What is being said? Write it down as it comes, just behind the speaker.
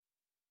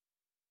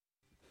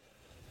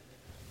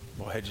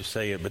Well, I had you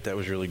say it, but that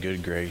was really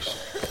good, Grace.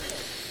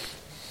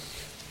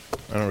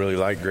 I don't really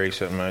like Grace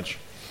that much.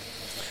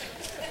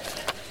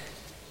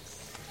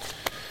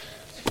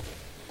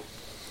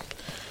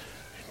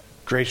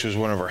 Grace was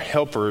one of our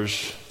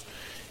helpers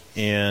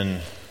in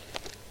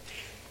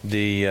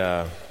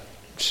the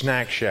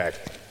snack shack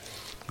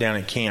down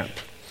at camp.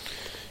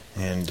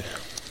 And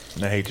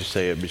I hate to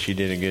say it, but she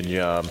did a good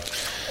job.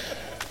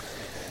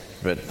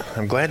 But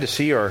I'm glad to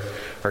see our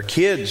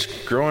kids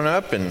growing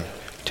up and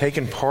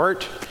taking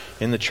part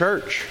in the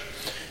church.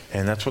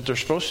 And that's what they're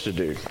supposed to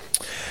do.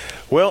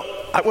 Well,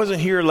 I wasn't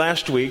here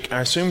last week.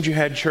 I assumed you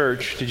had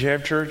church. Did you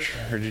have church?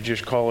 Or did you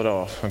just call it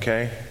off?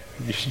 Okay?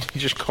 You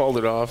just called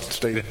it off and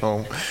stayed at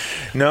home.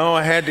 No,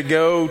 I had to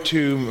go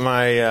to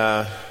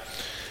my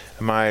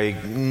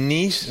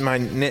niece,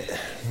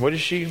 what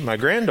is she? My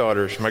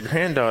granddaughters.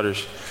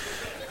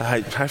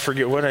 I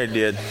forget what I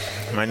did.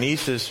 My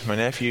nieces, my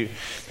nephew.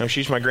 No,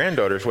 she's my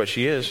granddaughter is what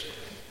she is.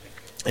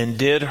 And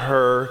did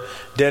her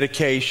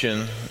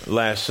dedication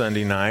last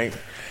Sunday night.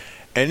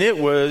 And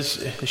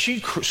she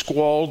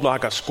squalled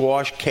like a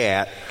squash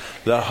cat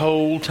the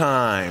whole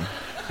time.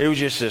 It was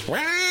just this,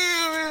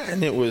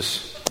 and it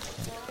was,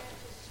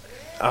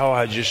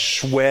 I just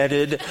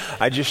sweated.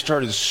 I just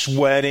started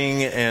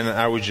sweating, and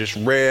I was just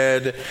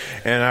red,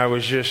 and I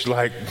was just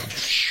like,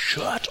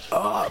 shut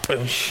up.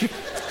 And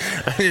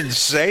I didn't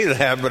say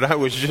that, but I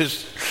was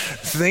just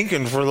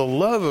thinking, for the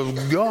love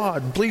of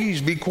God,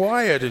 please be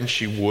quiet. And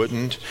she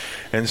wouldn't.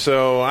 And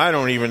so I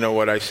don't even know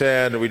what I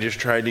said. We just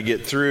tried to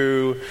get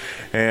through,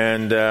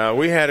 and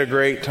we had a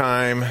great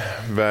time.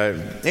 But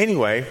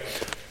anyway,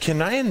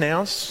 can I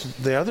announce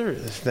the other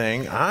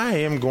thing? I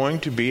am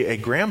going to be a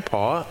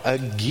grandpa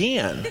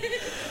again.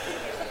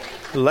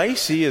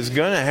 Lacey is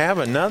going to have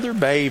another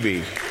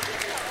baby.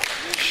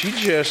 She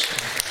just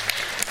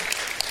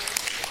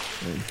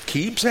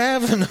keeps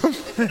having them.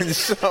 And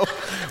so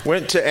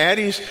went to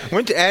Addie's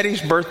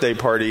birthday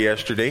party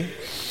yesterday.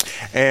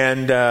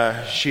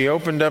 And she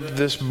opened up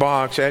this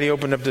box. Addie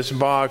opened up this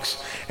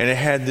box, and it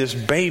had this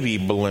baby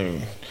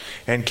balloon.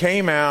 And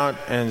came out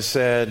and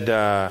said,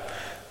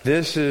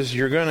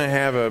 you're going to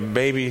have a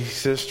baby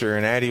sister.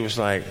 And Addie was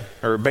like,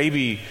 or a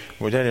baby,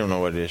 well, I don't know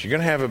what it is. You're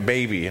going to have a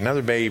baby,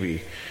 another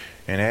baby.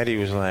 And Addie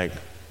was like,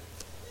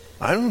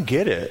 I don't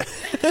get it.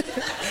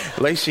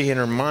 Lacey in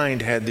her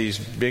mind had these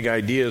big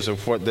ideas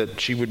of that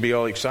she would be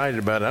all excited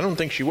about. I don't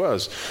think she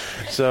was.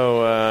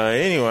 So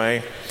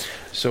anyway,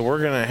 so we're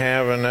going to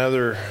have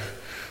another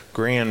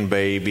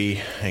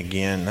grandbaby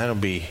again. That'll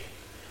be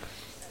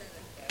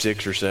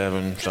 6 or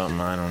 7, something,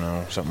 I don't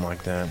know, something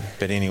like that.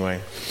 But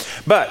anyway,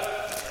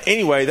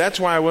 that's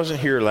why I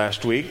wasn't here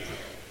last week.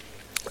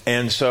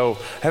 And so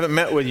I haven't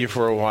met with you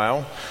for a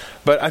while.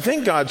 But I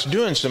think God's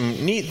doing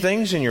some neat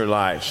things in your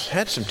lives.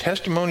 Had some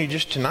testimony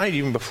just tonight,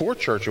 even before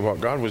church, of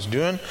what God was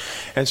doing.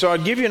 And so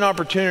I'd give you an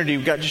opportunity.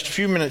 We've got just a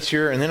few minutes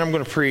here, and then I'm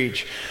going to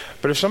preach.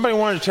 But if somebody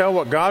wanted to tell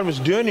what God was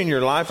doing in your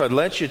life, I'd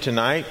let you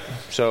tonight.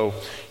 So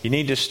you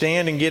need to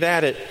stand and get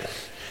at it.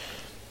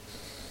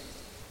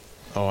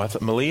 Oh,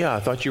 Malia,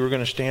 I thought you were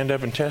going to stand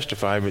up and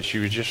testify, but she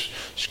was just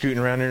scooting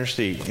around in her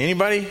seat.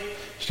 Anybody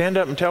stand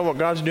up and tell what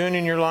God's doing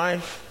in your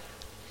life?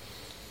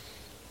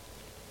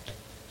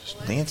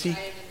 Nancy?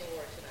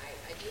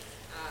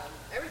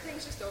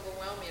 Everything's just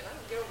overwhelming. I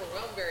don't get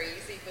overwhelmed very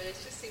easy, but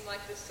it's just seemed like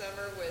this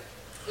summer with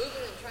moving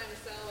and trying to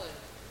sell and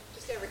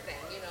just everything,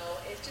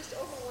 it's just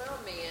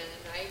overwhelmed me. And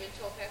I even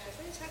told Pastor,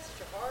 I just have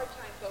such a hard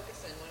time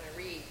focusing when I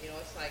read.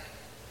 It's like,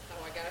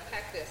 I got to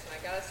pack this and I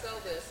got to sell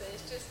this. And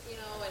it's just,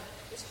 and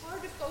it's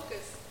hard to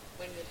focus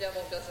when the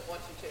devil doesn't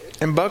want you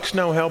to. And Buck's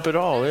no help at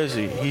all, is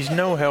he? He's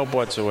no help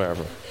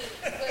whatsoever.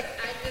 But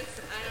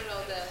I don't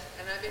know,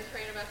 and I've been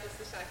praying about this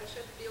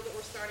discipleship deal that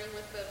we're starting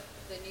with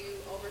the new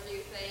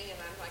overview thing, and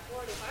I'm like,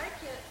 Lord, if I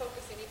can't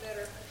focus any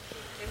better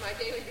in my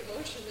daily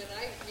devotion than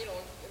I'm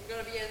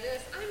going to be in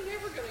this, I'm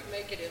never going to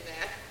make it in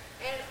that.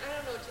 And I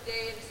don't know,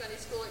 today in Sunday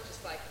school, it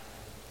just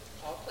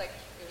all clicked.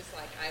 It was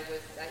like I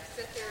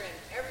sit there and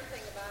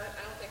everything about it,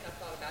 I don't think I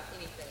thought about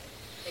anything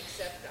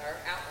except our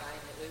outline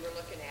that we were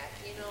looking at,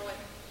 and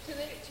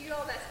to you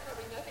all that's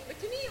probably nothing, but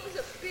to me it was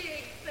a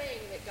big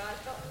thing that God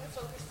felt me to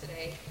focus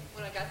today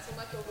when I got so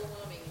much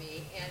overwhelming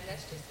me, and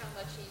that's just how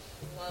much He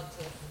loves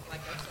us,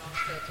 like our song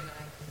said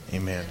tonight.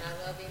 Amen. And I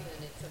love Him,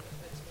 and it's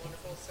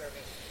wonderful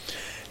serving.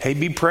 Hey,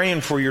 be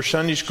praying for your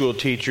Sunday school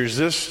teachers.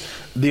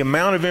 The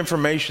amount of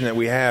information that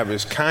we have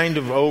is kind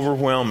of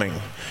overwhelming.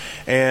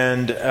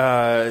 And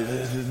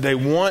they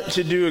want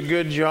to do a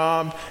good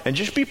job, and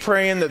just be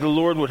praying that the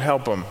Lord would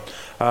help them.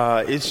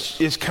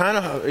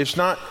 It's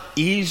not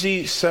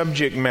easy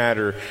subject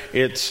matter.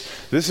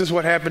 This is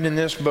what happened in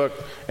this book,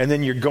 and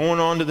then you're going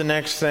on to the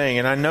next thing.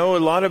 And I know a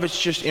lot of it's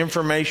just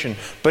information,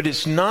 but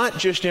it's not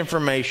just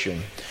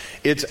information.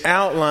 It's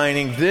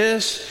outlining,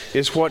 this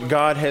is what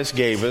God has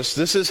gave us.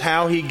 This is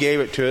how He gave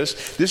it to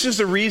us. This is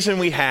the reason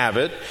we have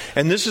it.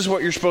 And this is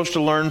what you're supposed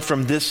to learn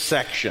from this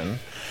section.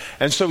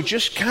 And so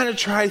just kind of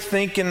try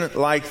thinking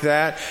like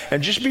that,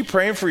 and just be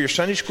praying for your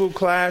Sunday school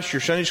class, your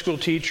Sunday school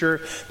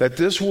teacher, that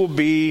this will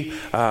be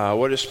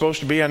what it's supposed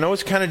to be. I know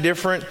it's kind of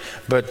different,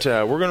 but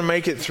we're going to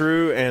make it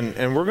through,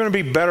 and we're going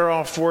to be better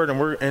off for it.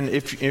 And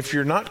if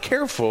you're not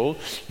careful,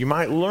 you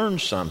might learn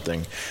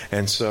something.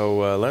 And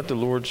so let the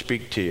Lord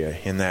speak to you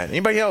in that.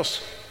 Anybody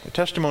else? A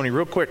testimony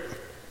real quick.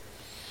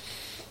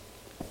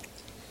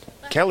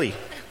 Kelly.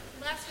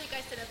 Last week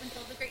I stood up and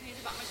told the great news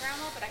about my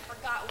grandma, but I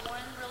forgot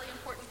one really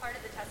important part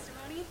of the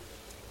testimony.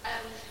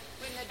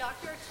 When the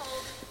doctor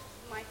told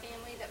my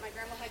family that my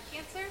grandma had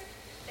cancer,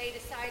 they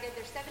decided,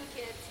 there's 7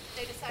 kids,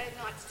 they decided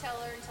not to tell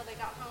her until they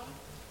got home.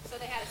 So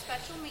they had a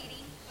special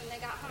meeting when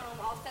they got home,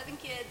 all 7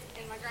 kids,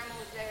 and my grandma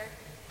was there.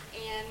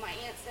 And my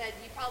aunt said,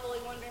 you probably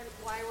wondered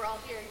why we're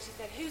all here. And she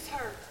said, who's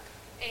her?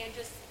 And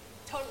just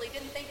totally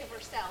didn't think of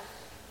herself.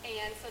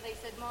 And so they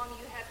said, Mom,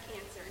 you have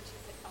cancer. And she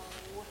said,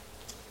 oh.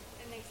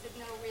 And they said,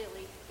 no,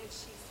 really. And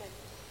she said,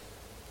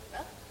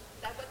 well,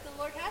 that's what the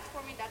Lord has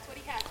for me. That's what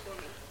he has for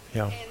me.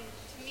 Yeah. And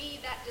to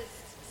me, that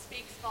just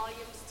speaks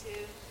volumes to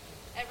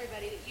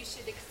everybody, that you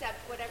should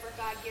accept whatever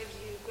God gives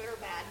you, good or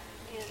bad.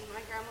 And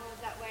my grandma was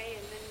that way,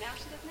 and then now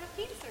she doesn't have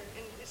cancer.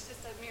 And it's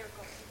just a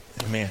miracle.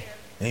 Amen.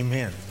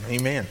 Amen.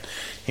 Amen.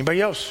 Anybody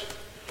else?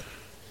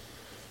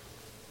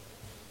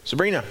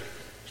 Sabrina.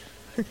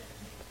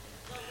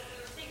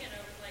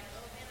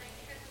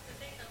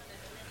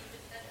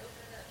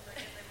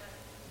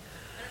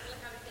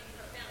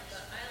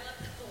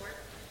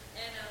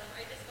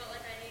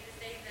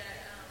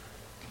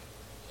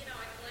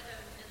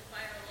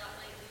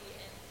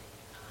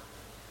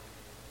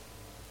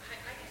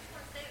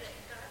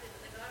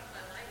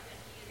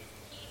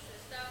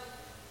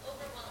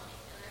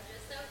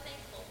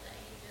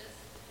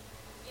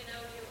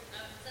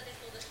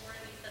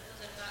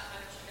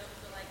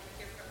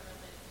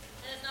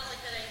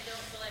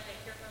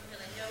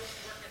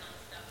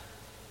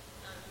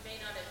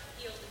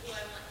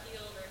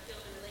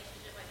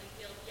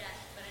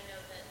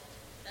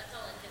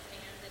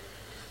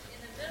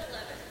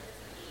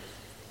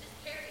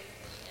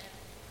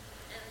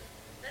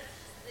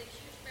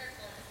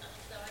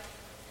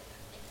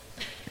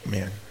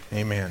 Amen.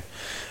 Amen.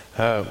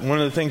 One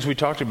of the things we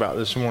talked about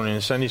this morning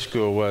in Sunday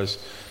school was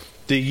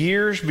the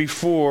years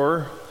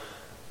before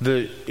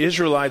the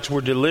Israelites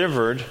were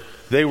delivered,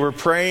 they were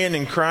praying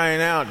and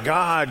crying out,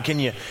 God, can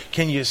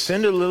you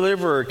send a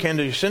deliverer? Can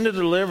you send a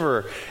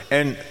deliverer?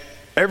 And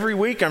every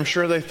week I'm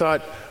sure they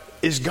thought,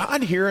 is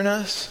God hearing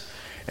us?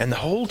 And the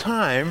whole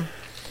time,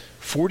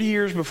 40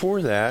 years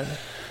before that,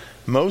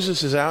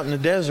 Moses is out in the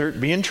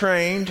desert being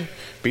trained,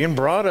 being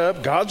brought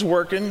up. God's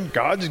working.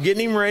 God's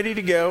getting him ready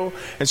to go.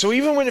 And so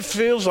even when it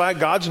feels like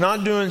God's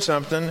not doing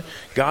something,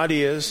 God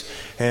is.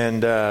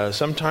 And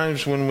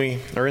sometimes when we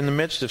are in the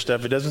midst of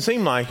stuff, it doesn't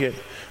seem like it,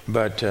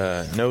 but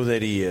know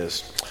that he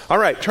is. All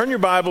right, turn your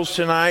Bibles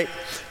tonight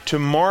to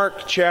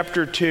Mark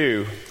chapter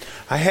 2.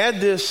 I had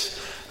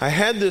this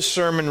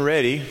sermon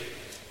ready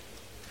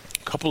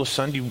a couple of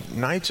Sunday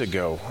nights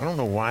ago. I don't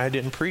know why I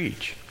didn't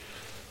preach.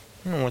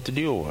 I don't know what the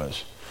deal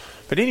was.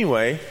 But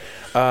anyway,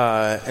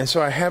 and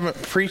so I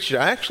haven't preached it.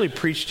 I actually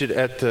preached it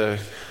at the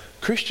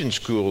Christian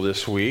school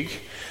this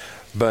week.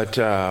 But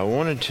I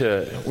wanted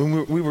to,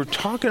 when we were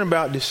talking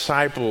about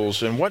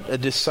disciples and what a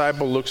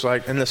disciple looks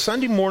like. And the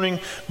Sunday morning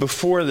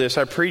before this,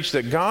 I preached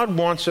that God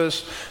wants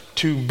us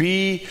to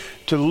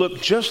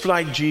look just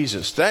like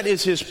Jesus. That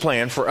is his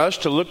plan, for us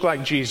to look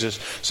like Jesus.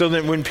 So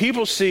that when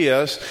people see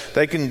us,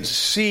 they can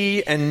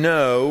see and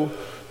know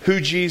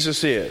who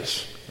Jesus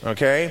is.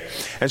 Okay?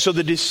 And so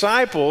the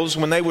disciples,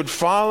 when they would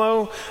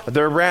follow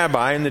their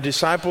rabbi, and the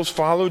disciples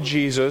followed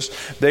Jesus,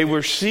 they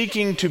were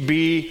seeking to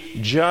be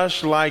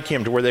just like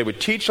him, to where they would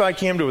teach like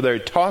him, to where they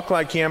would talk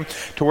like him,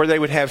 to where they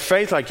would have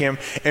faith like him.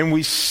 And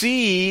we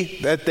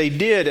see that they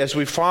did. As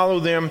we follow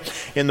them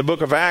in the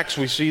book of Acts,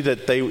 we see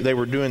that they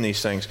were doing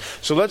these things.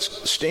 So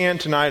let's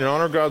stand tonight and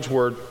honor God's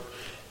word.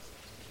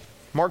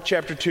 Mark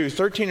chapter 2,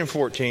 13 and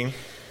 14.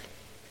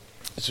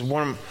 This is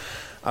one of...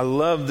 I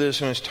love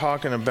this when it's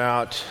talking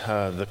about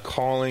the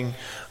calling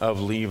of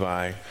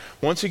Levi.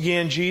 Once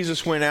again,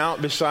 Jesus went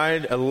out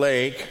beside a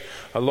lake.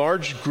 A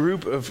large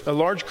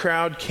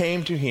crowd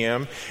came to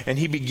him, and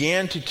he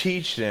began to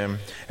teach them.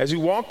 As he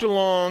walked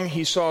along,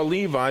 he saw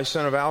Levi,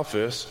 son of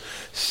Alphaeus,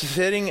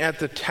 sitting at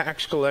the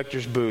tax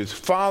collector's booth.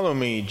 "Follow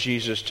me,"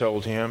 Jesus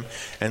told him,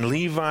 and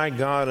Levi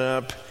got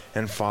up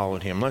and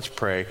followed him. Let's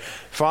pray.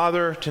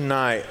 Father,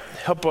 tonight,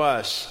 help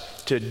us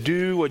to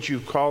do what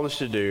you've called us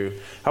to do.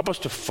 Help us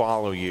to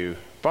follow you.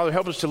 Father,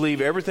 help us to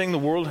leave everything the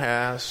world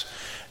has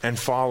and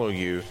follow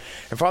you.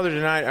 And Father,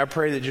 tonight I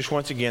pray that just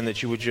once again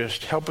that you would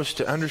just help us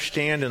to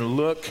understand and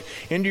look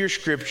into your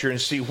scripture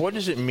and see, what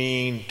does it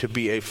mean to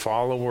be a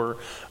follower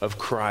of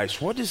Christ?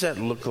 What does that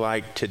look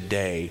like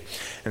today?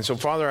 And so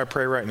Father, I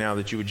pray right now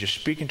that you would just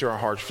speak into our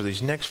hearts for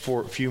these next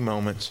few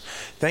moments.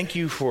 Thank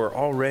you for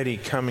already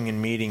coming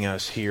and meeting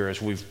us here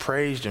as we've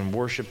praised and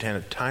worshiped and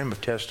a time of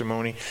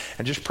testimony.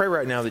 And just pray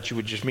right now that you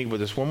would just meet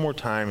with us one more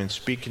time and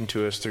speak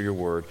into us through your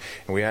word.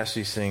 And we ask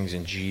these things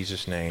in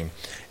Jesus' name.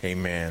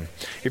 Amen.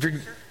 If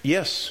you're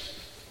Yes.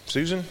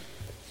 Susan?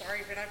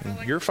 Sorry, but I feel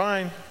like... You're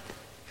fine.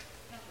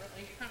 Not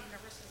really. I'm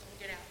nervous as we'll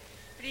get out.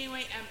 But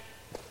anyway,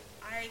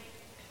 I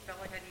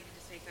felt like I needed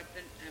to say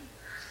something.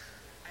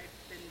 I've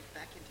been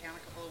back in town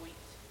a couple of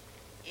weeks,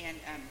 and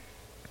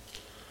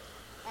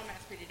Mom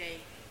asked me today,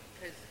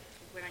 because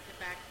when I get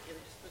back, it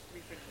was supposed to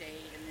be for the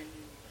day, and then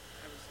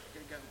I was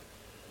going to go.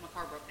 My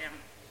car broke down.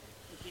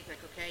 And she's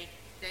like, okay,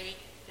 stay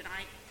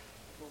tonight.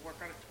 We'll work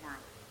on it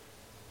tomorrow.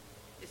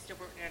 It's still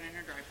broke down in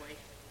her driveway.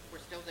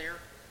 We're still there.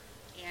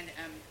 And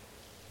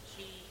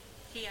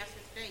she asked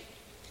us today,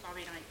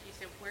 Bobby and I, she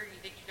said, where do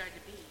you think you guys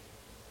would be?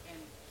 And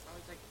I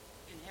was like,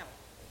 in hell,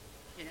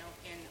 you know,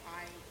 and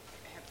I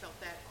have felt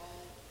that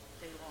all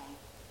day long,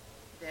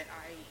 that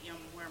I am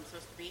where I'm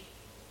supposed to be.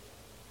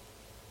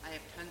 I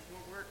have tons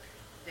more work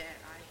that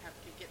I have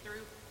to get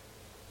through,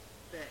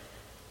 but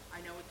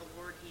I know with the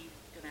Lord, He's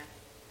going to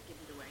give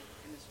me the way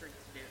and the strength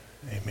to do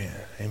it. Amen.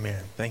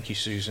 Amen. Thank you,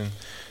 Susan.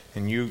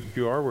 And you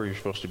are where you're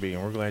supposed to be,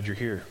 and we're glad you're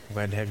here.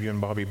 Glad to have you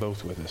and Bobby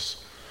both with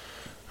us.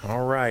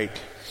 All right.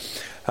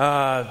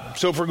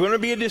 So if we're going to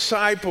be a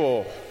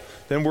disciple,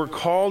 then we're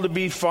called to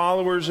be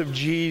followers of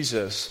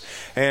Jesus.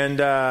 And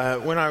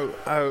when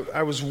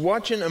I was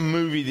watching a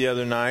movie the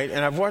other night,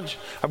 and I've watched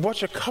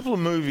a couple of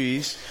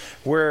movies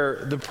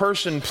where the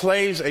person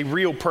plays a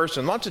real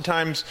person. Lots of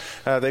times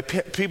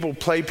people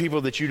play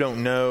people that you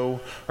don't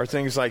know or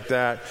things like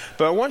that.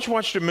 But I once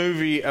watched a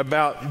movie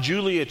about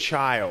Julia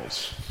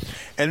Childs.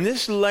 And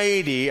this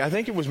lady, I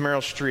think it was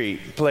Meryl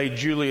Streep, played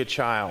Julia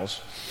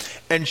Childs.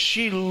 And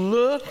she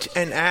looked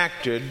and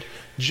acted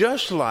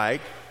just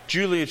like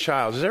Julia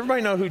Childs. Does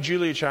everybody know who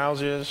Julia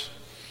Childs is?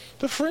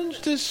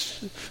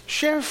 This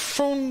chef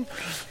from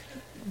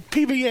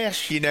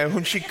PBS, you know,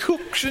 when she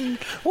cooks and,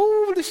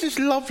 oh, this is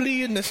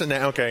lovely and this and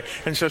that. Okay.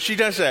 And so she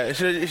does that.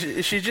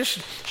 She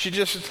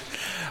just,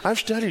 I've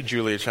studied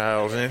Julia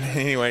Childs. And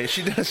anyway,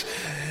 she does,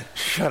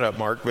 shut up,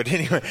 Mark. But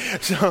anyway,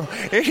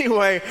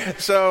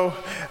 so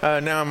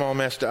now I'm all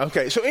messed up.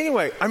 Okay. So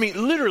anyway, I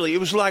mean, literally, it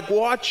was like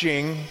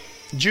watching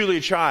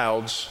Julia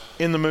Childs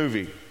in the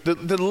movie.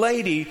 The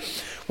lady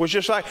was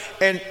just like,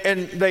 and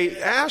they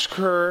asked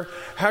her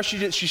how she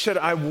did. She said,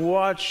 I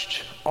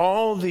watched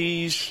all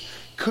these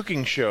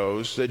cooking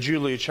shows that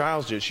Julia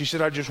Childs did. She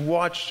said, I just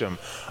watched them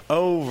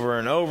over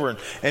and over.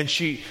 And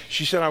she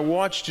said, I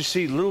watched to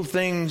see little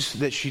things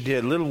that she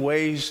did, little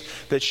ways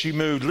that she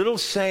moved, little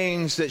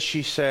sayings that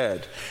she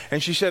said.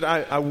 And she said,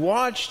 I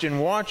watched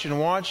and watched and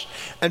watched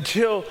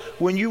until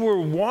when you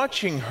were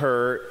watching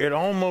her, it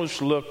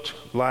almost looked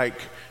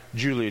like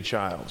Julia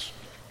Childs.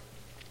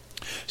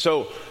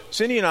 So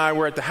Cindy and I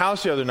were at the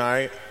house the other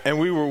night, and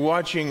we were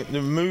watching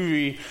the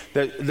movie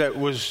that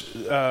was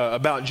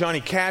about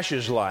Johnny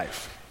Cash's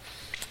life.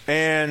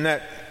 And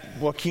that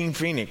Joaquin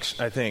Phoenix,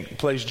 I think,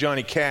 plays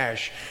Johnny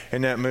Cash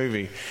in that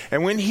movie.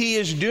 And when he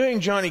is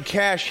doing Johnny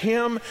Cash,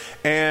 him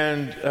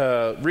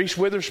and Reese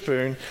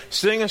Witherspoon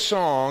sing a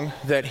song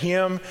that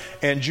him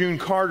and June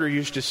Carter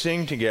used to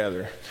sing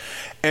together.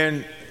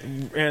 And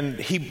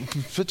he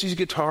puts his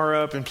guitar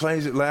up and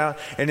plays it loud,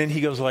 and then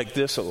he goes like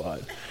this a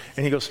lot.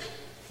 And he goes,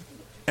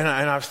 and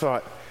I've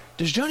thought,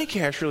 does Johnny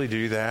Cash really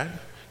do that?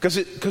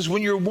 Because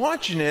when you're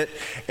watching it,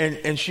 and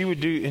when she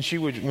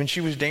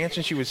was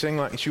dancing, she would sing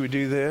like she would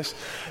do this.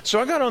 So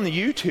I got on the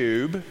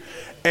YouTube,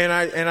 and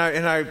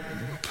I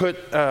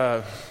put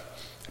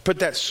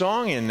that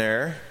song in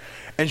there,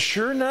 and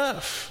sure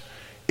enough,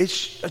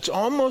 it's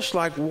almost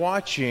like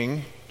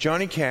watching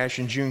Johnny Cash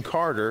and June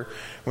Carter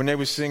when they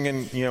was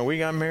singing, you know, We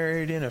Got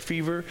Married in a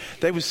Fever.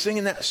 They was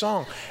singing that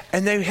song,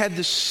 and they had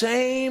the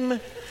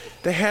same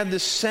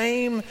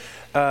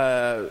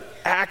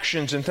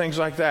actions and things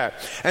like that.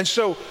 And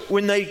so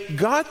when they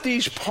got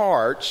these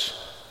parts,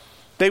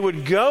 they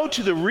would go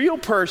to the real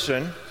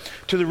person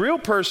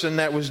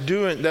that was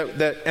doing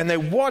that, and they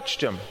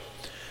watched him,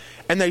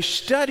 and they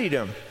studied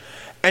him,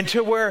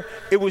 until where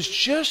it was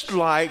just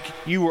like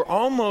you were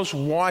almost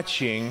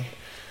watching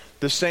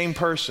the same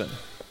person.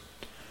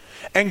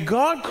 And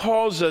God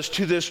calls us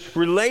to this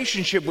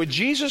relationship with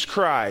Jesus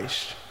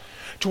Christ,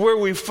 to where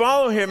we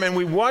follow him and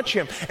we watch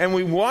him and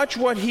we watch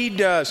what he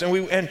does,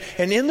 and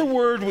in the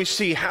Word we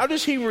see how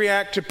does he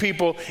react to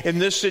people in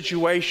this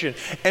situation,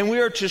 and we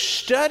are to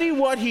study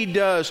what he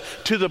does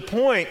to the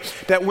point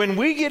that when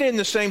we get in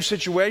the same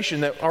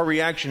situation that our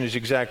reaction is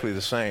exactly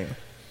the same,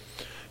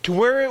 to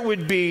where it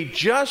would be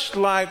just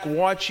like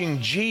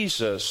watching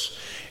Jesus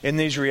in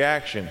these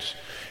reactions.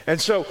 And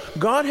so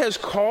God has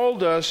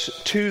called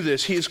us to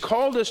this. He has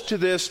called us to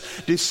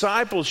this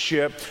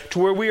discipleship to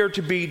where we are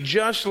to be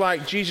just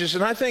like Jesus.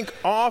 And I think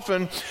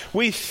often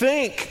we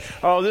think,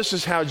 oh, this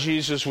is how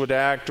Jesus would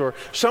act, or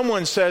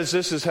someone says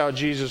this is how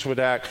Jesus would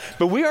act.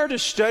 But we are to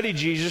study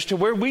Jesus to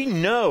where we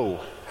know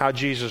how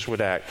Jesus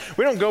would act.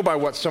 We don't go by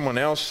what someone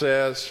else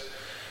says.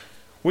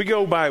 We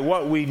go by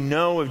what we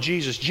know of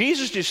Jesus.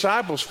 Jesus'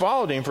 disciples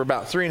followed him for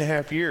about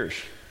 3.5 years.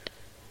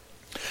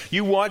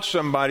 You watch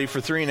somebody for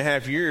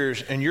 3.5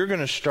 years, and you're going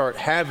to start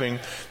having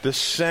the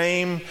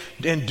same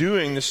and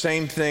doing the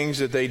same things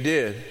that they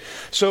did.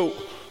 So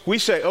we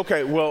say,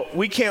 okay, well,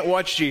 we can't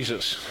watch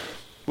Jesus.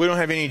 We don't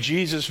have any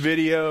Jesus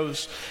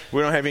videos.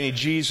 We don't have any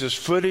Jesus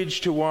footage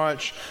to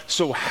watch.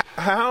 So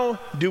how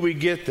do we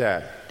get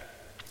that?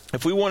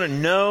 If we want to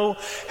know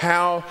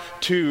how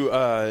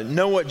to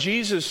know what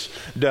Jesus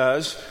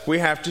does, we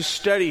have to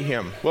study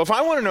him. Well, if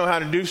I want to know how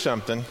to do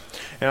something,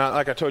 and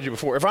like I told you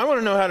before, if I want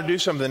to know how to do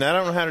something that I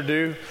don't know how to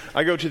do,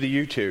 I go to the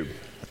YouTube,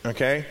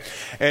 okay?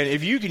 And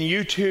if you can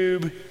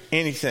YouTube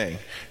anything.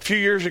 A few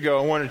years ago,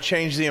 I wanted to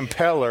change the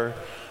impeller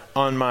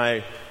on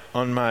my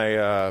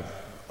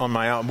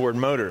outboard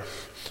motor.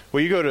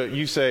 Well,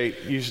 it's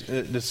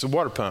a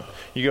water pump.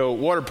 You go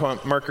water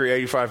pump, Mercury,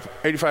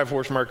 85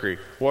 horse Mercury,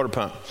 water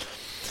pump.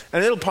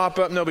 And it'll pop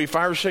up and there'll be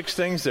 5 or 6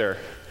 things there.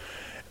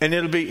 And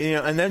it'll be,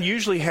 and they'll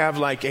usually have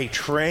like a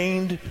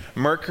trained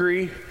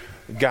Mercury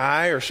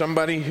guy or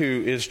somebody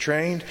who is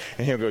trained,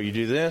 and he'll go, you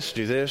do this,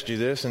 do this, do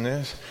this, and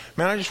this.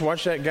 Man, I just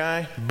watched that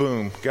guy,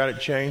 boom, got it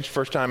changed.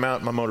 First time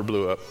out, my motor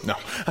blew up. No,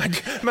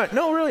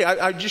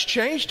 I just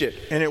changed it,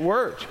 and it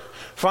worked.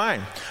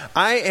 Fine.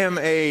 I am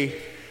a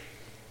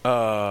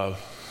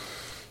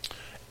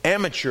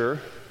amateur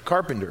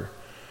carpenter.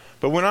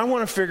 But when I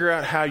want to figure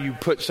out how you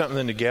put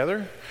something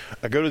together,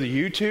 I go to the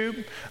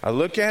YouTube, I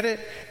look at it,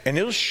 and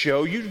it'll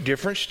show you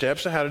different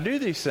steps of how to do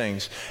these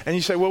things. And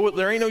you say, well,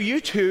 there ain't no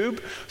YouTube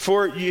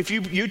for, if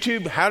you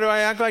YouTube, how do I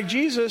act like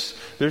Jesus?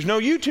 There's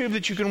no YouTube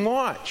that you can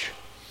watch.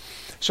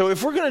 So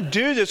if we're going to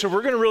do this, if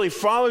we're going to really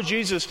follow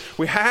Jesus,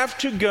 we have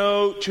to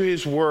go to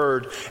his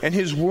word. And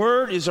his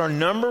word is our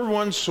number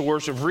one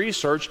source of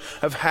research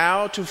of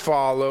how to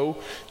follow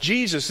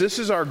Jesus. This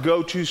is our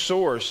go-to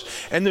source.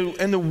 And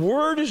the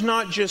word is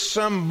not just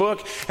some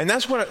book. And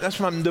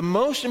the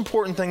most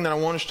important thing that I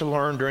want us to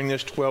learn during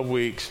this 12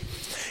 weeks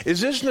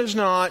is this is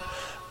not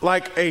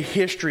like a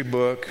history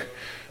book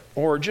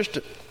or just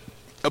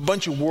a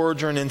bunch of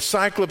words or an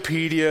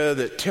encyclopedia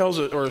that tells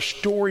it, or a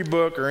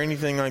storybook or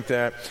anything like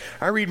that.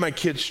 I read my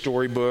kids'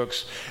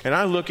 storybooks, and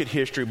I look at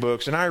history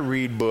books, and I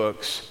read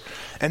books.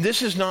 And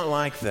this is not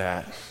like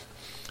that.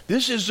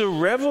 This is the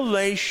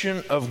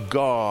revelation of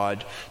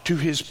God to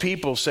his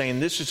people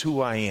saying, this is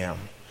who I am.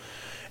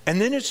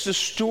 And then it's the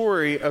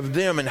story of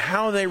them and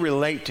how they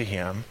relate to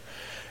him.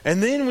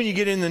 And then when you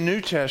get in the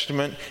New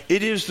Testament,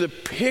 it is the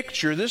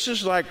picture. This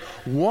is like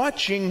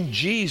watching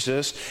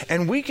Jesus,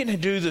 and we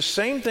can do the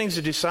same things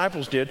the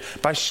disciples did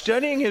by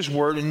studying his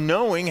word and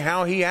knowing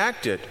how he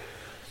acted.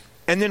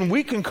 And then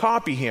we can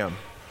copy him.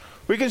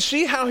 We can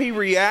see how he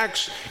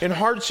reacts in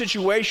hard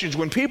situations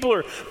when people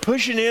are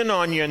pushing in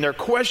on you and they're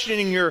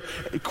questioning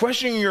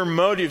your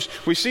motives.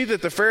 We see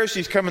that the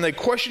Pharisees come and they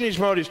question his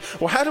motives.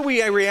 Well, how do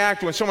we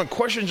react when someone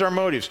questions our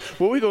motives?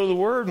 Well, we go to the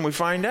word and we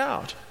find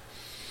out.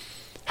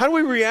 How do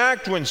we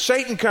react when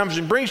Satan comes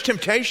and brings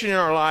temptation in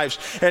our lives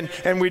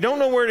and we don't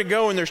know where to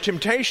go and there's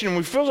temptation and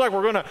we feel like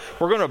we're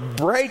gonna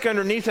break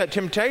underneath that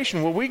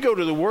temptation? Well, we go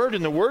to the Word,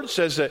 and the Word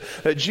says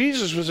that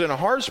Jesus was in a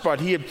hard spot.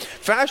 He had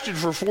fasted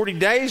for 40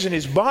 days and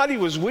his body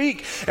was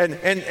weak,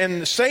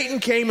 and Satan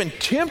came and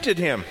tempted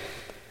him.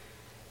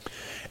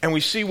 And we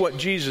see what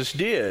Jesus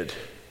did.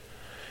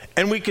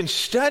 And we can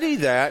study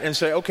that and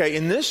say, okay,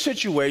 in this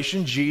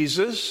situation,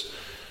 Jesus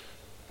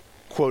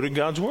quoted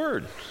God's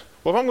Word.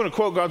 Well, if I'm going to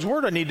quote God's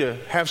word, I need to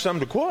have something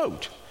to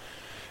quote.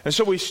 And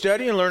so we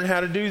study and learn how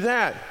to do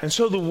that. And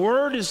so the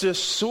word is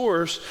this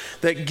source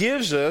that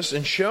gives us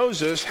and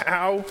shows us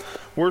how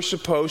we're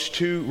supposed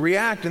to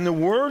react. And the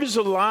word is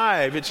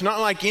alive. It's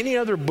not like any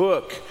other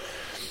book.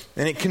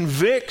 And it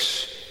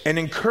convicts and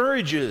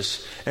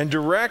encourages and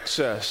directs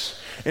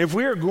us. And if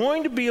we are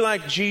going to be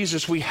like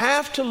Jesus, we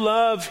have to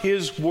love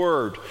his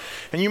word.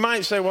 And you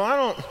might say, well, I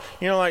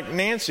don't, like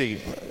Nancy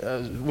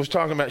was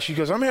talking about, she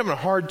goes, I'm having a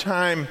hard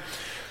time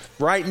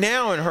right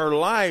now in her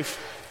life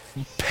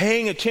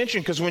paying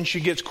attention, because when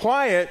she gets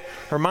quiet,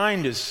 her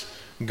mind is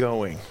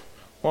going.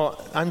 Well,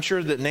 I'm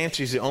sure that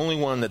Nancy's the only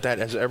one that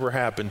has ever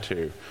happened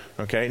to.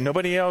 Okay?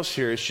 Nobody else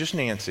here. It's just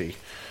Nancy.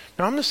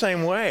 Now, I'm the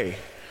same way.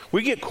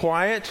 We get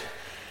quiet,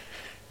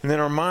 and then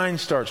our mind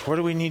starts, what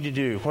do we need to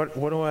do? What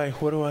do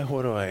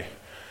I?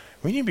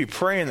 We need to be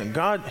praying that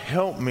God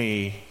help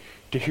me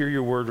to hear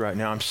your word right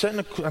now. I'm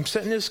setting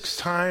this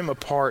time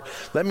apart.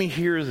 Let me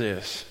hear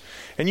this.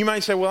 And you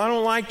might say, well, I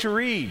don't like to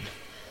read.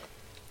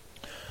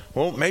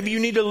 Well, maybe you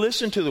need to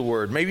listen to the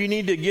word. Maybe you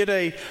need to get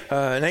an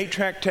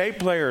 8-track tape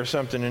player or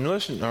something and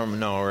listen.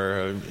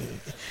 Or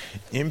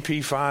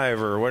MP5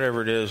 or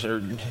whatever it is. Or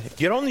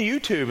get on the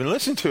YouTube and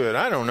listen to it.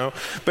 I don't know.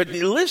 But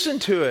listen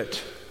to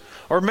it.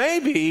 Or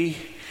maybe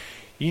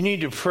you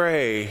need to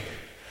pray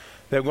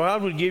that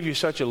God would give you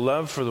such a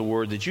love for the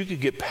word that you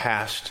could get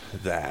past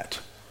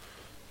that.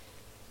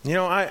 When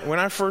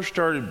I first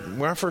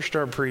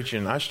started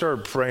preaching, I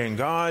started praying,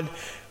 God,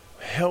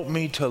 help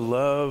me to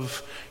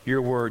love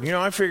your word.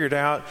 I figured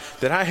out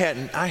that I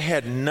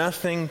had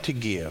nothing to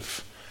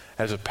give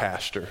as a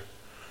pastor.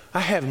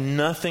 I have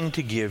nothing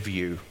to give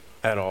you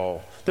at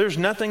all. There's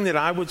nothing that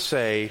I would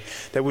say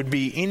that would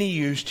be any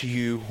use to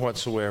you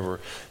whatsoever.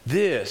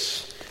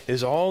 This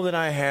is all that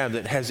I have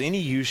that has any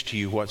use to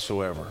you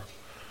whatsoever.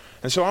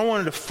 And so I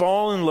wanted to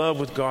fall in love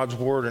with God's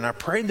Word, and I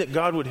prayed that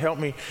God would help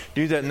me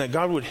do that, and that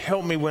God would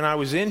help me when I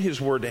was in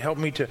His Word to help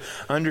me to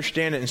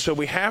understand it. And so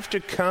we have to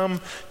come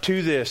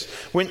to this.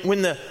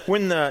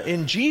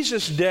 In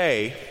Jesus'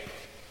 day,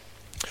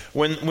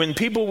 when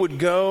people would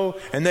go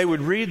and they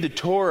would read the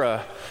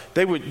Torah,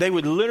 they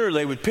would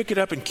literally pick it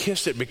up and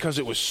kiss it because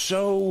it was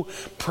so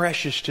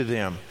precious to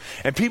them.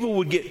 And people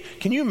would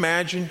can you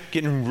imagine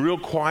getting real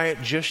quiet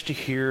just to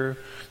hear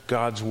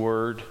God's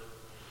Word?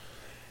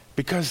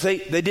 Because they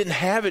didn't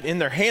have it in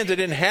their hands. They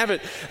didn't have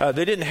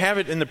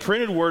it in the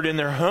printed word in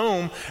their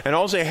home. And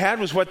all they had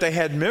was what they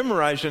had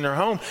memorized in their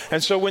home.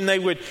 And so when they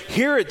would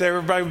hear it,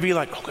 everybody would be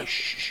like, okay,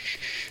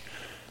 shh.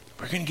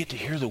 We're going to get to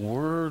hear the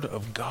Word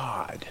of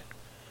God.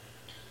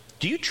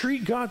 Do you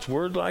treat God's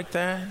Word like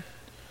that?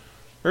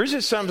 Or is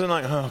it something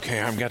like, oh,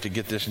 okay, I've got to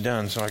get this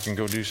done so I can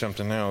go do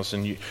something else.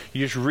 And you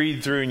just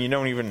read through and you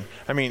don't even,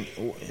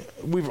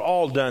 we've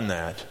all done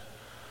that.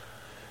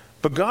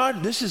 But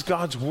God, this is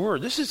God's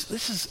Word. This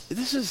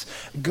is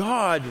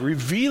God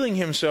revealing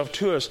Himself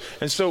to us.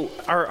 And so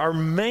our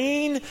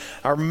main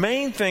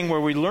thing where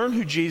we learn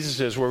who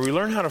Jesus is, where we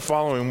learn how to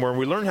follow Him, where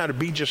we learn how to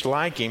be just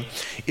like Him,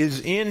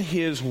 is in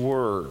His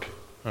Word.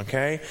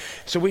 Okay?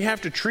 So we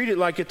have to treat it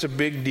like it's a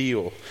big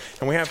deal.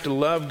 And we have to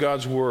love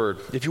God's Word.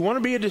 If you want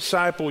to be a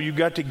disciple, you've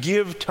got to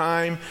give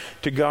time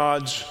to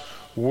God's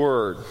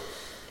Word.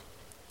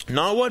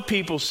 Not what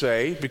people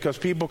say, because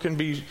people can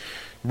be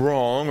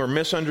wrong or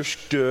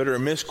misunderstood or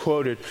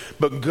misquoted,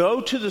 but go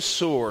to the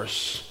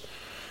source.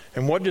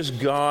 And what does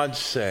God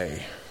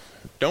say?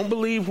 Don't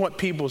believe what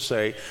people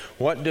say.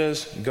 What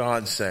does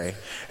God say?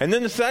 And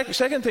then the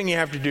second thing you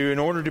have to do in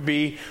order to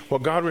be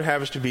what God would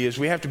have us to be is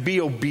we have to be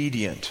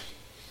obedient.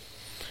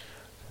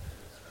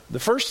 The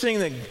first thing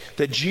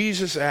that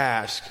Jesus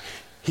asked,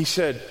 he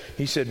said,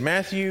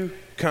 Matthew,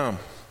 come,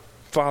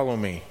 follow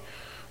me.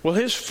 Well,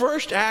 his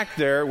first act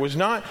there was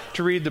not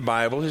to read the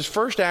Bible. His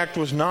first act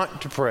was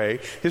not to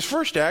pray. His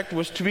first act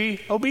was to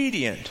be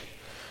obedient.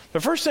 The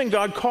first thing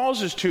God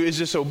calls us to is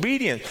this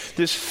obedience,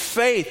 this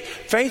faith.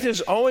 Faith is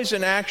always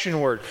an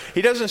action word.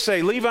 He doesn't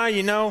say,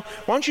 Levi, why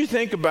don't you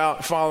think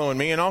about following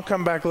me and I'll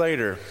come back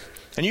later.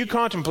 And you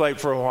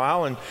contemplate for a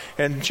while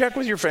and check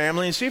with your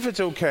family and see if it's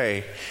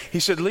okay. He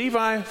said,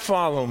 Levi,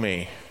 follow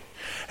me.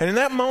 And in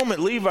that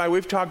moment, Levi,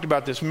 we've talked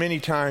about this many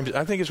times.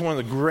 I think it's one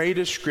of the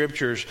greatest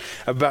scriptures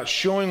about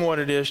showing what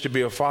it is to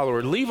be a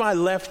follower. Levi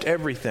left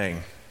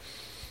everything.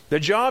 The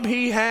job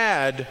he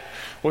had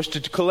was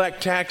to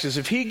collect taxes.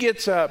 If he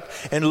gets up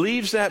and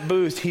leaves that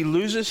booth, he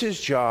loses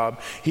his job.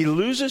 He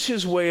loses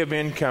his way of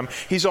income.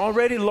 He's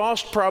already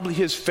lost probably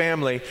his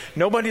family.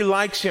 Nobody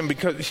likes him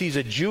because he's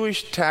a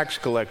Jewish tax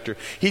collector.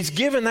 He's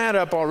given that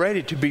up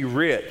already to be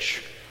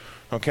rich.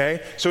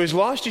 Okay? So he's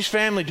lost his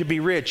family to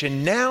be rich,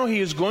 and now he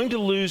is going to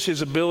lose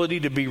his ability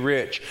to be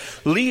rich.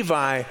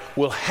 Levi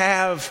will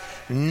have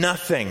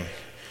nothing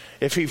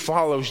if he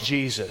follows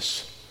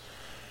Jesus.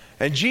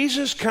 And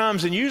Jesus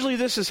comes, and usually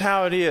this is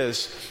how it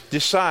is.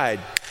 Decide,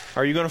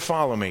 are you going to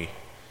follow me?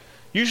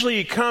 Usually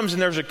he comes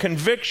and there's a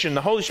conviction.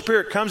 The Holy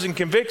Spirit comes and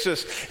convicts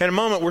us in a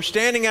moment. We're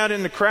standing out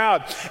in the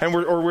crowd and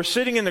we're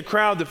sitting in the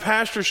crowd. The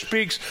pastor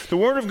speaks. The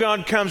Word of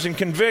God comes and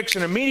convicts,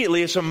 and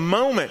immediately it's a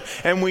moment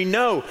and we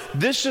know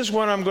this is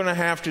what I'm going to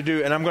have to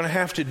do, and I'm going to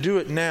have to do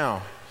it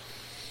now.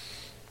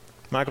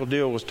 Michael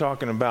Deal was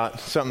talking about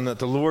something that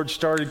the Lord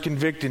started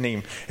convicting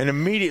him, and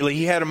immediately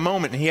he had a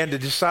moment and he had to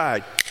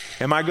decide,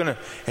 am I going to,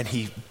 and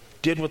he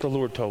did what the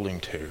Lord told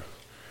him to.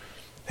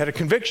 Had a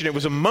conviction. It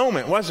was a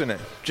moment, wasn't it?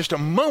 Just a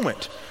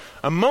moment.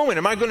 A moment.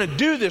 Am I going to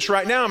do this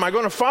right now? Am I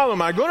going to follow?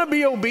 Am I going to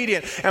be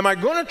obedient? Am I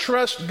going to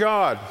trust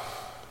God?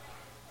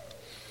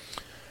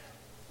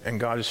 And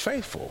God is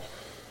faithful.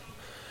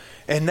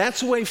 And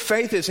that's the way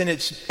faith is, and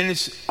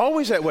it's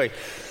always that way.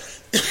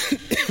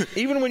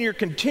 Even when you're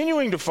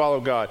continuing to follow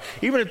God,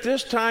 even at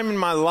this time in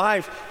my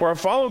life where I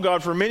follow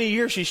God for many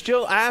years, He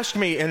still asks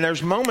me, and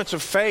there's moments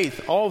of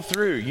faith all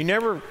through. You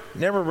never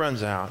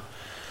runs out.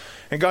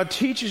 And God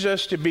teaches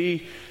us to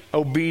be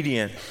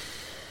obedient.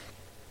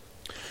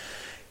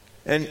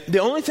 And the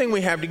only thing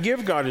we have to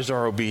give God is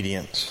our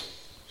obedience.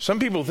 Some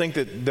people think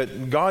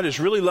that God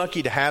is really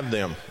lucky to have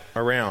them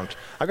around.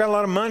 I got a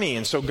lot of money,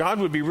 and so God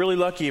would be really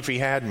lucky if He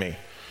had me.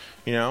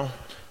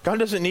 God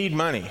doesn't need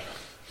money.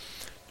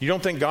 You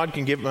don't think God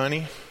can give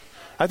money?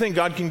 I think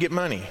God can get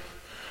money.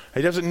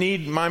 He doesn't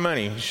need my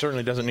money. He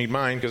certainly doesn't need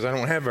mine because I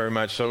don't have very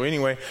much. So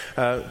anyway,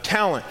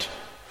 talent.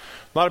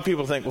 A lot of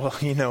people think,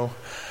 well,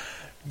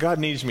 God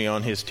needs me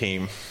on His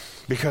team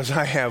because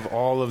I have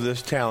all of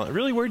this talent.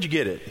 Really, where'd you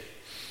get it?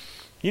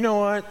 You know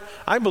what?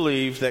 I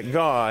believe that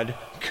God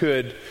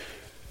could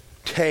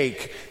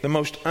take the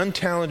most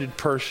untalented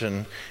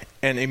person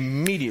and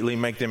immediately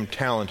make them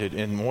talented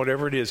in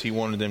whatever it is He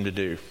wanted them to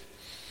do.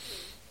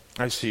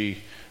 I see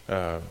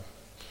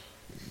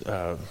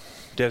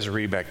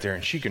Desiree back there,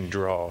 and she can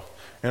draw.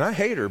 And I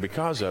hate her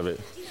because of it.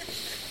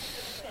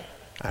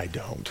 I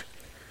don't.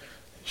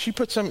 She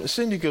put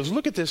Cindy goes,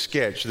 look at this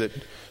sketch that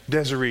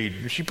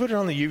Desiree, she put it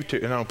on the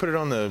YouTube, and I'll put it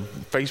on the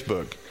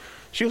Facebook.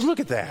 She goes, look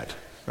at that.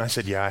 And I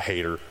said, yeah, I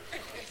hate her.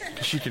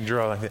 She can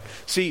draw like that.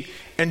 See,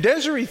 and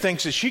Desiree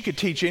thinks that she could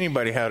teach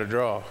anybody how to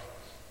draw.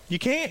 You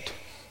can't.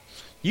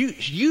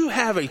 You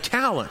have a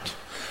talent,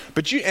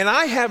 but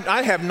I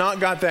have not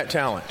got that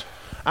talent.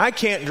 I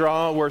can't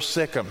draw worth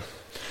sickum.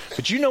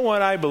 But you know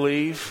what I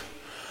believe?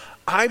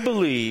 I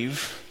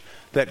believe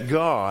that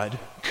God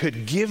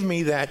could give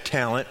me that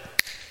talent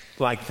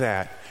like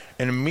that,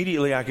 and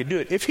immediately I could do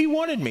it if he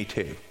wanted me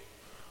to.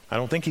 I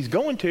don't think he's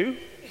going to,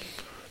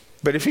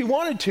 but if he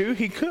wanted to,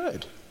 he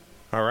could.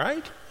 All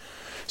right?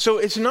 So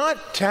it's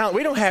not talent.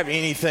 We don't have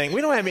anything.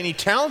 We don't have any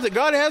talent that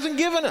God hasn't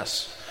given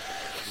us.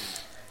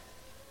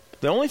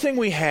 The only thing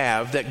we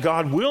have that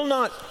God will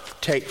not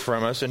take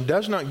from us and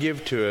does not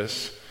give to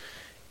us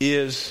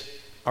is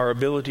our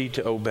ability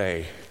to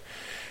obey.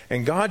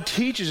 And God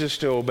teaches us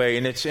to obey,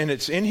 and it's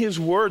in his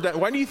word.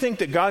 Why do you think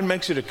that God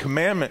makes it a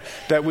commandment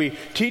that we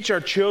teach our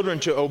children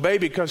to obey?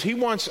 Because he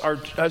wants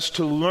us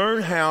to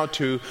learn how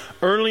to,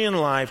 early in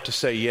life, to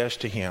say yes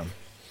to him.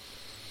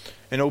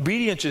 And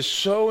obedience is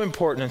so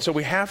important, and so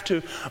we have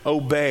to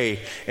obey.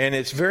 And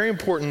it's very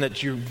important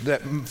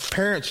that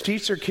parents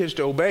teach their kids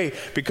to obey,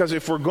 because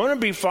if we're going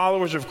to be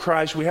followers of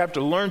Christ, we have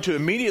to learn to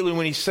immediately,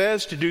 when he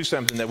says to do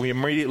something, that we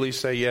immediately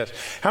say yes.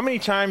 How many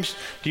times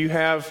do you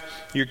have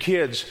your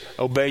kids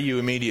obey you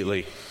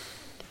immediately?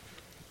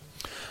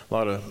 A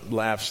lot of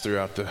laughs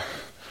throughout the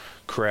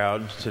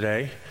crowd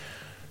today.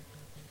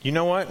 You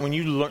know what? When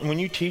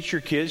you teach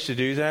your kids to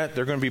do that,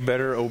 they're going to be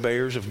better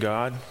obeyers of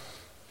God.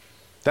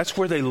 That's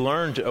where they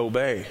learn to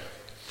obey.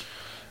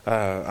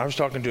 I was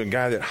talking to a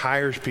guy that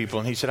hires people,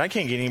 and he said, I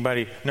can't get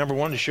anybody, number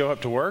one, to show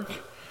up to work,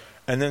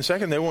 and then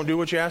second, they won't do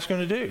what you ask them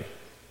to do.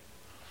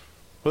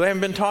 Well, they haven't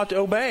been taught to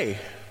obey.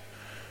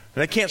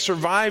 And they can't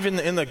survive in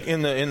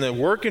the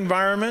work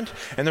environment,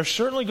 and they're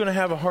certainly going to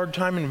have a hard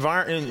time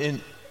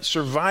in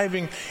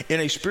surviving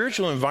in a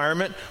spiritual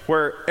environment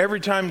where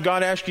every time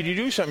God asks you to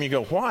do something, you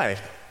go, why?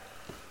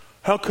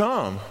 How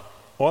come?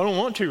 Well, I don't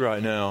want to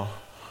right now.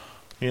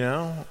 You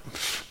know?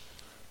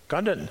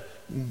 God doesn't.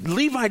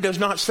 Levi does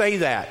not say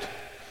that.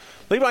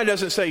 Levi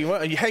doesn't say, well,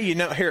 hey,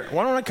 here,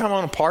 why don't I come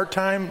on a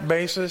part-time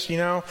basis?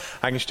 I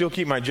can still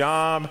keep my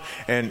job.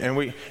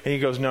 And he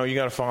goes, no, you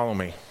got to follow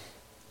me.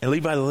 And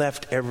Levi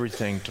left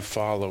everything to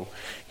follow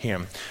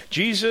him.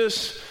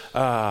 Jesus,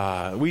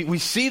 we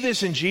see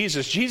this in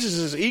Jesus. Jesus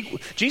is equal.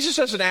 Jesus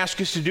doesn't ask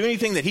us to do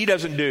anything that he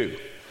doesn't do.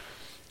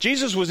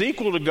 Jesus was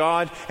equal to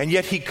God, and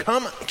yet he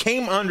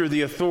came under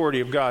the authority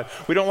of God.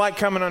 We don't like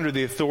coming under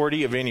the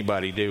authority of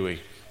anybody, do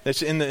we?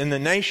 That's in the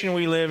nation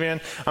we live in.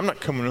 I'm not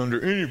coming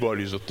under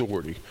anybody's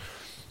authority.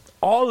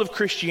 All of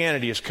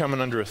Christianity is coming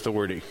under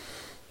authority.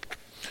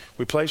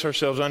 We place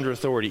ourselves under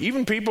authority.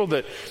 Even people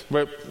that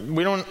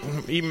we don't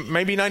even,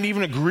 maybe not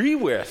even agree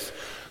with.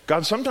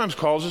 God sometimes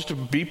calls us to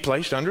be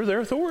placed under their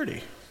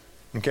authority.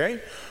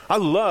 Okay? I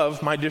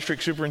love my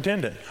district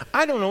superintendent.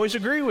 I don't always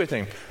agree with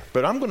him,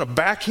 but I'm going to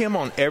back him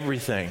on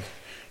everything.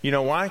 You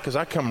know why? Because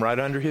I come right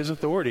under his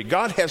authority.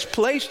 God has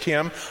placed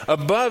him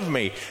above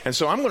me, and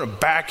so I'm going to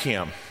back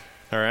him.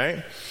 All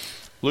right?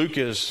 Luke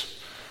is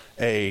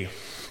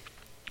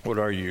what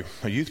are you?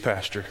 A youth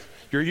pastor.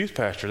 You're a youth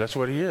pastor. That's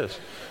what he is.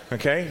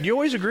 Okay? Do you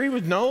always agree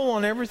with Noel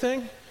on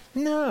everything?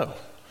 No.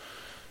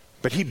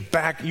 But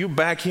you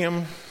back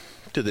him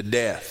to the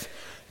death,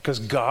 because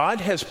God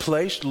has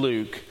placed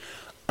Luke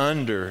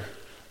under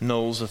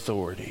Noel's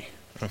authority.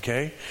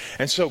 Okay?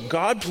 And so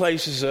God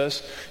places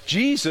us,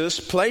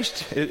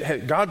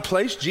 God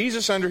placed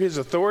Jesus under his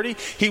authority.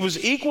 He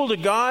was equal to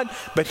God,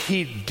 but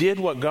he did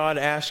what God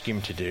asked him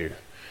to do.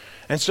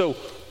 And so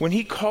when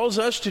he calls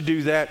us to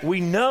do that, we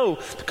know,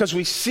 because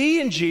we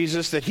see in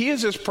Jesus that he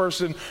is this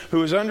person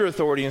who is under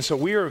authority, and so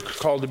we are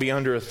called to be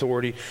under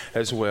authority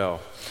as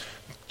well.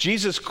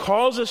 Jesus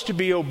calls us to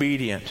be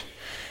obedient.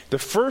 The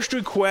first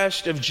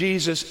request of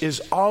Jesus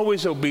is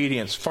always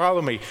obedience.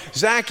 Follow me.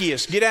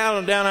 Zacchaeus, get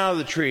down out of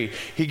the tree.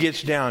 He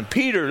gets down.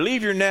 Peter,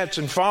 leave your nets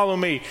and follow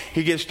me.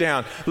 He gets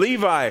down.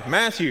 Levi,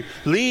 Matthew,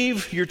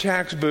 leave your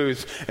tax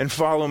booth and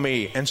follow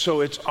me. And so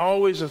it's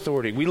always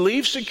authority. We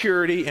leave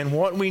security and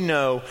what we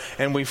know,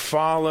 and we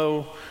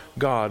follow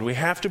God. We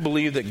have to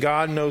believe that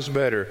God knows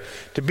better.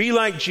 To be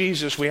like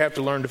Jesus, we have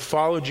to learn to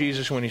follow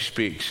Jesus when he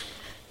speaks.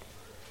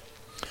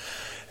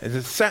 And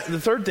the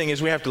third thing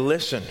is we have to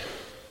listen.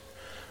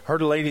 I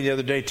heard a lady the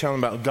other day telling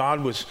about God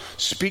was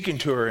speaking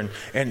to her,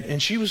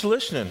 and she was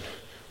listening.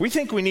 We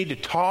think we need to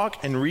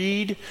talk and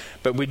read,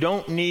 but we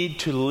don't need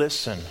to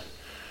listen.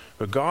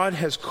 But God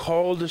has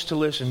called us to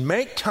listen.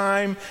 Make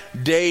time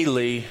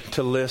daily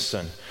to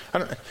listen.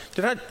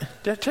 Did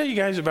I tell you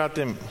guys about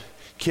them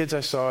kids I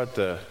saw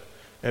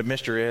at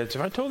Mr. Ed's?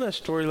 Have I told that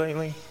story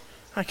lately?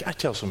 I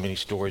tell so many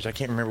stories. I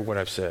can't remember what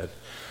I've said.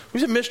 We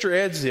was at Mr.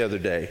 Ed's the other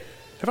day.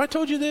 Have I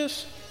told you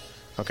this?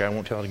 Okay, I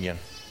won't tell it again.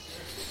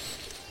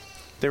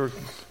 They were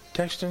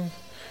texting,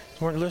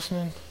 weren't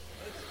listening.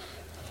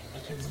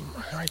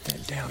 Write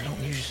that down.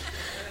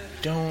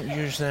 Don't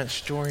use that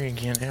story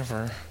again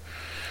ever.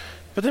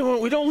 But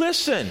we don't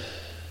listen.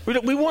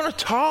 We want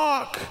to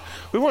talk.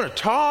 We want to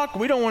talk.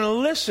 We don't want to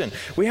listen.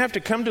 We have to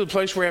come to the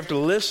place where we have to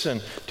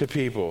listen to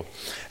people.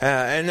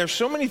 And there's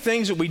so many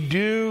things that we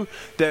do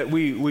that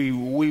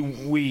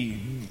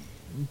we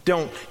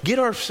don't get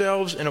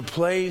ourselves in a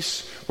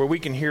place where we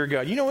can hear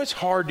God. You know, it's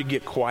hard to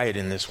get quiet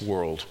in this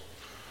world.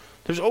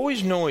 There's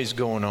always noise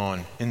going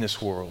on in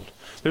this world.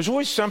 There's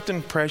always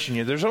something pressing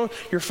you.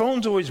 Your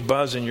phone's always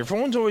buzzing. Your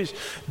phone's always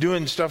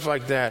doing stuff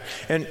like that.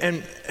 And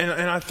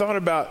I thought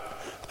about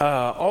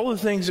all the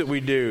things that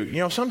we do. You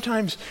know,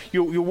 sometimes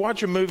you'll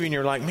watch a movie and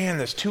you're like, man,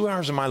 that's 2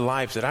 hours of my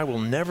life that I will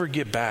never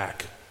get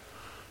back.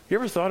 You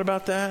ever thought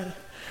about that?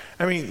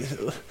 I mean,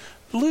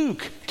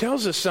 Luke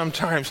tells us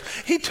sometimes,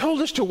 he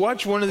told us to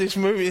watch one of these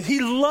movies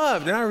he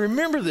loved, and I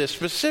remember this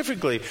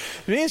specifically.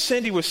 Me and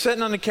Cindy was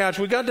sitting on the couch.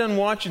 We got done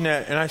watching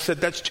that, and I said,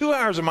 that's 2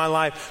 hours of my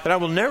life that I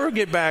will never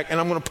get back, and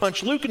I'm going to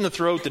punch Luke in the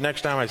throat the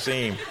next time I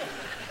see him.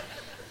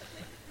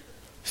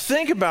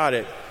 Think about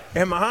it.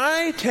 Am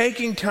I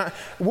taking time?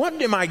 What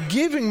am I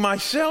giving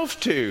myself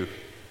to?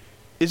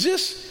 Is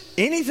this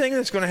anything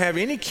that's going to have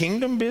any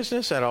kingdom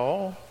business at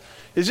all?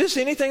 Is this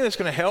anything that's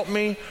going to help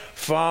me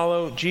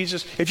follow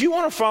Jesus? If you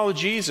want to follow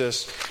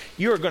Jesus,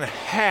 you are going to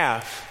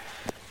have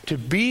to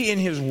be in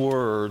his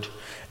word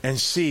and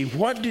see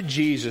what did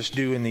Jesus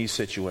do in these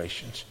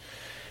situations.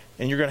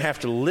 And you're going to have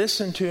to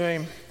listen to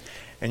him,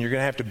 and you're going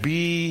to have to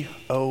be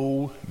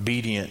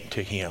obedient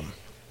to him.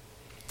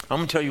 I'm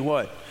going to tell you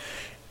what,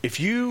 if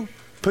you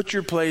put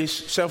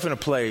yourself in a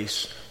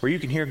place where you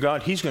can hear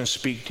God, he's going to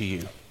speak to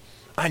you.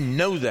 I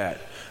know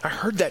that. I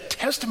heard that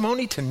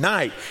testimony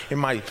tonight in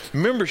my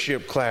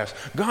membership class.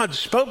 God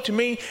spoke to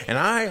me and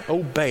I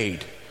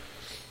obeyed.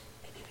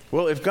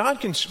 Well, if God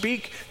can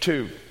speak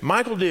to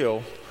Michael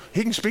Dill,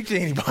 he can speak to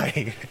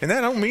anybody. And I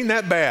don't mean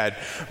that bad.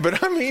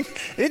 But I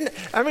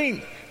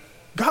mean,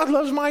 God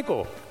loves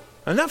Michael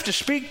enough to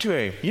speak to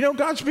him. You know,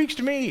 God speaks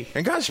to me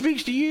and God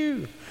speaks to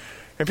you.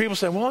 And people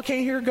say, well, I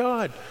can't hear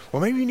God.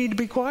 Well, maybe you need to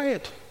be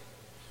quiet.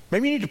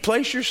 Maybe you need to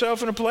place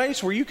yourself in a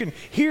place where you can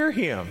hear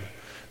him.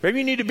 Maybe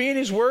you need to be in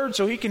his word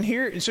so you can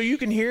hear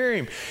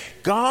him.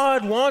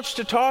 God wants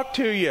to talk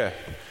to you.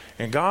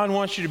 And God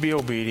wants you to be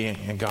obedient.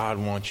 And God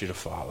wants you to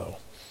follow.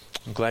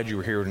 I'm glad you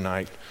were here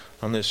tonight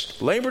on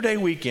this Labor Day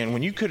weekend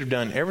when you could have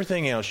done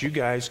everything else. You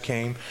guys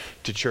came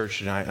to church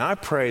tonight. And I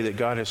pray that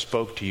God has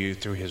spoke to you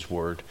through his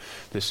word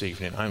this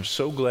evening. I'm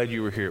so glad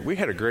you were here. We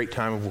had a great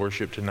time of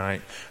worship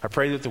tonight. I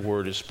pray that the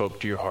word has spoke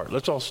to your heart.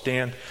 Let's all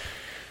stand.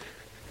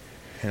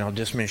 And I'll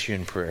dismiss you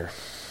in prayer.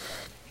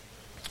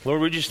 Lord,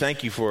 we just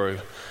thank you for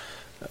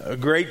a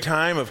great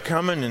time of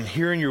coming and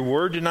hearing your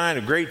word tonight,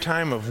 a great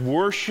time of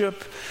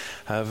worship,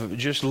 of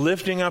just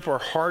lifting up our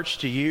hearts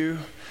to you.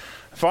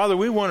 Father,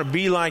 we want to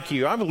be like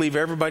you. I believe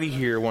everybody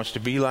here wants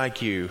to be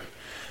like you.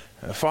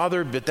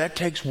 Father, but that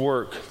takes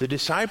work. The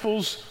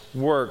disciples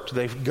worked.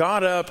 They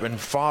got up and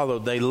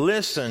followed. They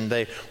listened.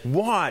 They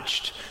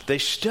watched. They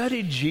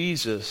studied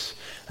Jesus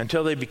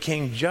until they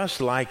became just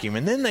like him.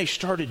 And then they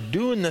started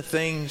doing the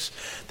things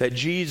that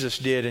Jesus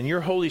did. And your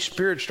Holy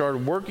Spirit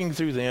started working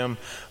through them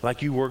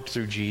like you worked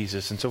through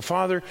Jesus. And so,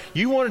 Father,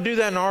 you want to do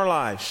that in our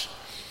lives.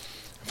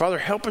 Father,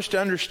 help us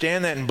to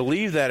understand that and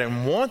believe that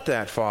and want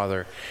that,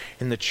 Father,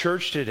 in the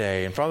church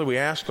today. And Father, we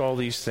ask all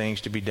these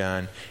things to be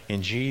done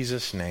in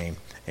Jesus' name.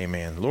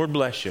 Amen. Lord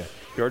bless you.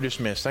 You are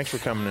dismissed. Thanks for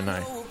coming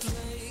tonight.